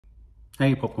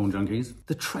Hey Popcorn Junkies.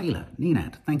 The trailer,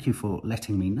 Nenad, thank you for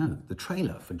letting me know. The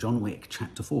trailer for John Wick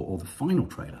Chapter 4, or the final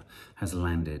trailer, has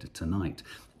landed tonight.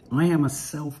 I am a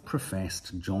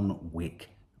self-professed John Wick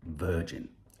virgin,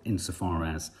 insofar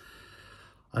as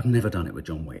I've never done it with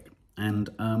John Wick. And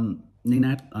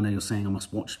Nenad, I know you're saying I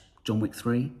must watch John Wick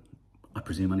 3. I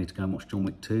presume I need to go and watch John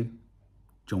Wick 2,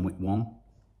 John Wick 1.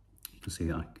 You can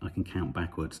see I can count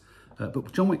backwards.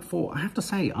 But John Wick 4, I have to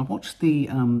say, I watched the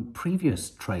previous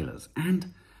trailers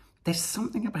and there's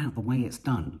something about the way it's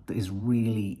done that is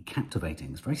really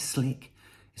captivating. It's very slick,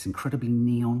 it's incredibly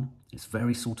neon, it's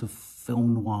very sort of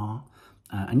film noir,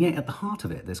 and yet at the heart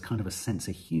of it, there's kind of a sense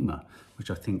of humour,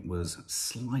 which I think was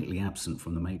slightly absent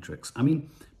from The Matrix. I mean,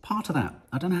 part of that,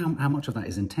 I don't know how much of that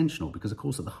is intentional, because of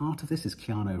course at the heart of this is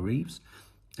Keanu Reeves.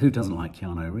 Who doesn't like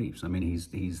Keanu Reeves? I mean,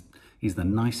 he's the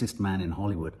nicest man in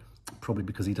Hollywood, probably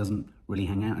because he doesn't really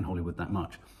hang out in Hollywood that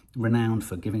much. Renowned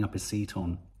for giving up his seat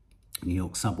on New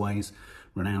York subways,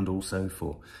 renowned also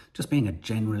for just being a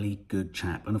generally good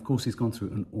chap. And of course, he's gone through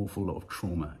an awful lot of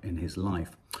trauma in his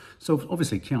life. So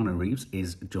obviously, Keanu Reeves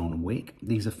is John Wick.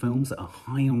 These are films that are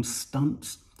high on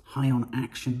stunts, high on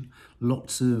action,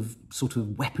 lots of sort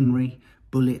of weaponry,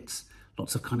 bullets,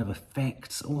 lots of kind of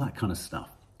effects, all that kind of stuff.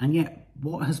 And yet,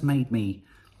 what has made me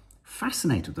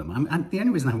fascinated with them, and the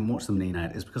only reason I haven't watched them,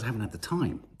 Nenad, is because I haven't had the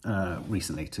time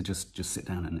recently to just sit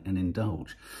down and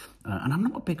indulge. And I'm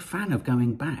not a big fan of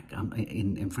going back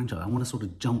in franchise. I want to sort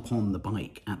of jump on the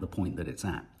bike at the point that it's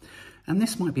at. And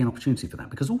this might be an opportunity for that,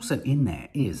 because also in there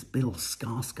is Bill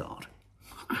Skarsgård.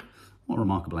 What a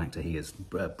remarkable actor he is.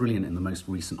 Brilliant in the most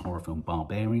recent horror film,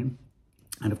 Barbarian.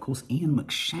 And of course, Ian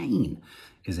McShane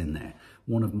is in there.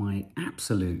 One of my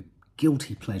absolute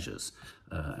guilty pleasures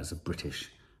as a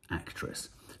British actress.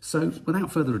 So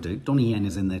without further ado, Donnie Yen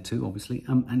is in there too, obviously,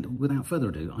 and without further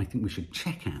ado, I think we should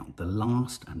check out the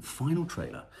last and final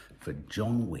trailer for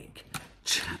John Wick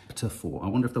Chapter 4. I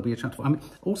wonder if there'll be a Chapter 4. I mean,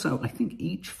 also, I think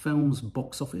each film's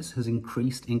box office has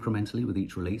increased incrementally with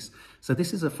each release. So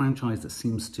this is a franchise that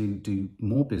seems to do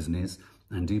more business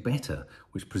and do better,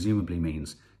 which presumably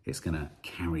means it's going to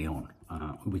carry on.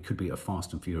 We could be at a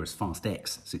Fast and Furious, Fast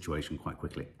X situation quite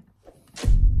quickly.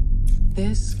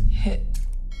 This hit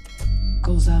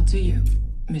goes out to you,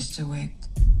 Mr. Wick.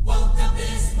 Woke up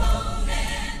this morning.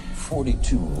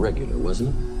 42 regular, wasn't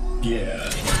it?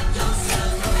 Yeah.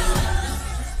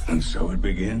 And so it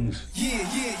begins. Yeah.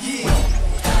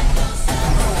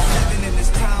 Living in this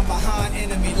time behind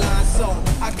enemy lines, so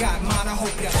I got mine. I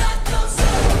hope you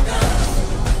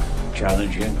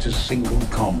Challenging to single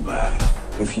combat.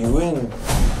 If you win,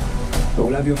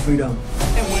 you'll have your freedom.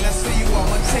 And when I see you,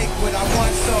 I'ma take what I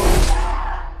want, so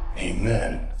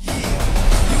Amen. yeah.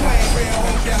 You ain't real,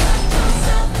 hope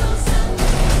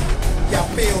y'all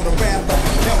feel the wrath of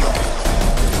the devil.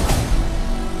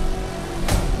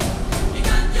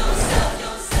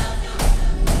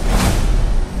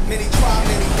 Many try,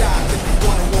 many die, if you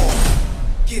wanna war,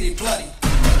 get it bloody.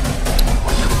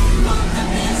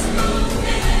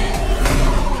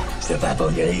 Step up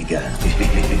on your ego.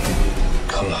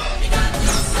 Come on.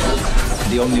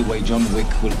 The only way John Wick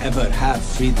will ever have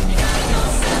freedom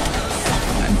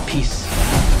and peace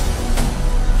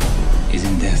is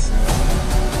in death.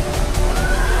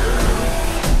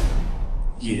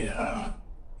 Yeah.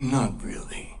 Not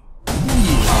really.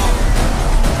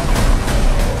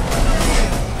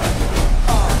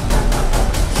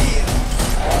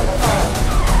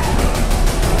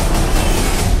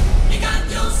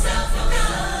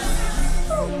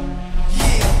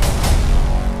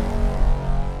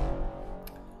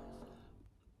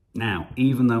 Now,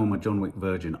 even though I'm a John Wick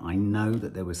virgin, I know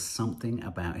that there was something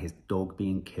about his dog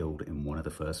being killed in one of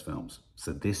the first films.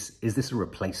 So is this a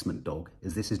replacement dog?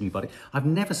 Is this his new buddy? I've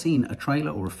never seen a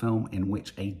trailer or a film in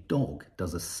which a dog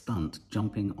does a stunt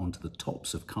jumping onto the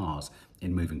tops of cars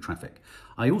in moving traffic.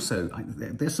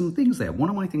 There's some things there. One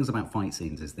of my things about fight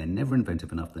scenes is they're never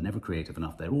inventive enough, they're never creative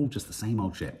enough, they're all just the same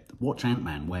old shit. Watch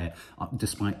Ant-Man, where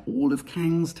despite all of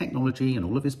Kang's technology and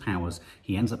all of his powers,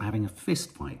 he ends up having a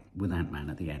fist fight with Ant-Man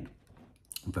at the end.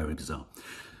 Very bizarre.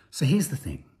 So here's the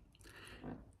thing.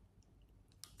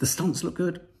 The stunts look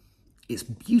good. It's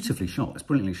beautifully shot. It's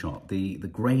brilliantly shot. The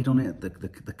grade on it,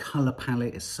 the color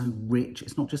palette is so rich.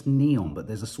 It's not just neon, but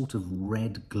there's a sort of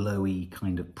red, glowy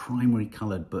kind of primary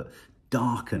colored, but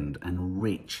darkened and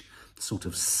rich sort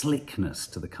of slickness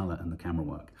to the color and the camera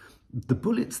work. The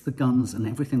bullets, the guns, and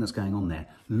everything that's going on there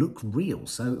look real.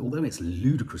 So although it's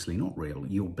ludicrously not real,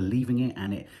 you're believing it,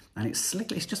 and it's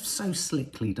slick. It's just so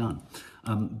slickly done.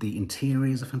 The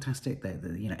interiors are fantastic.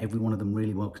 You know, every one of them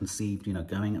really well conceived. You know,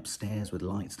 going upstairs with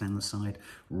lights down the side,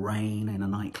 rain in a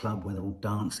nightclub where they're all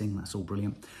dancing. That's all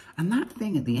brilliant. And that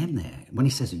thing at the end there, when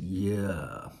he says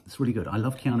 "yeah," it's really good. I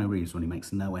love Keanu Reeves when he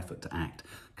makes no effort to act,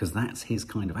 because that's his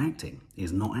kind of acting,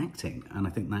 is not acting, and I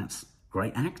think that's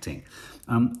great acting.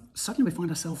 Suddenly we find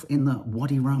ourselves in the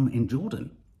Wadi Rum in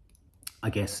Jordan. I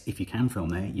guess if you can film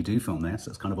there, you do film there, so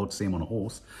it's kind of odd to see him on a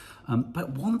horse.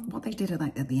 But what they did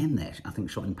at the end there, I think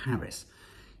shot in Paris,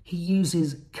 he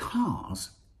uses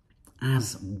cars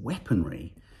as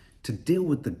weaponry to deal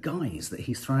with the guys that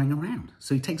he's throwing around.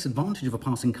 So he takes advantage of a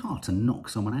passing car to knock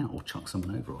someone out or chuck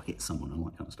someone over or hit someone and all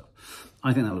that kind of stuff.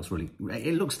 I think that looks really,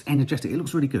 it looks energetic, it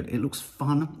looks really good. It looks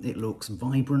fun, it looks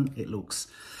vibrant, it looks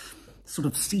sort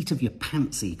of seat of your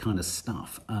pantsy kind of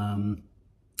stuff.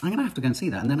 I'm going to have to go and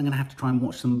see that, and then I'm going to have to try and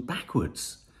watch them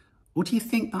backwards. Or do you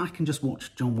think that I can just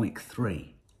watch John Wick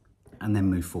 3 and then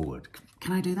move forward?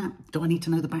 Can I do that? Do I need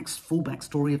to know the full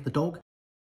backstory of the dog?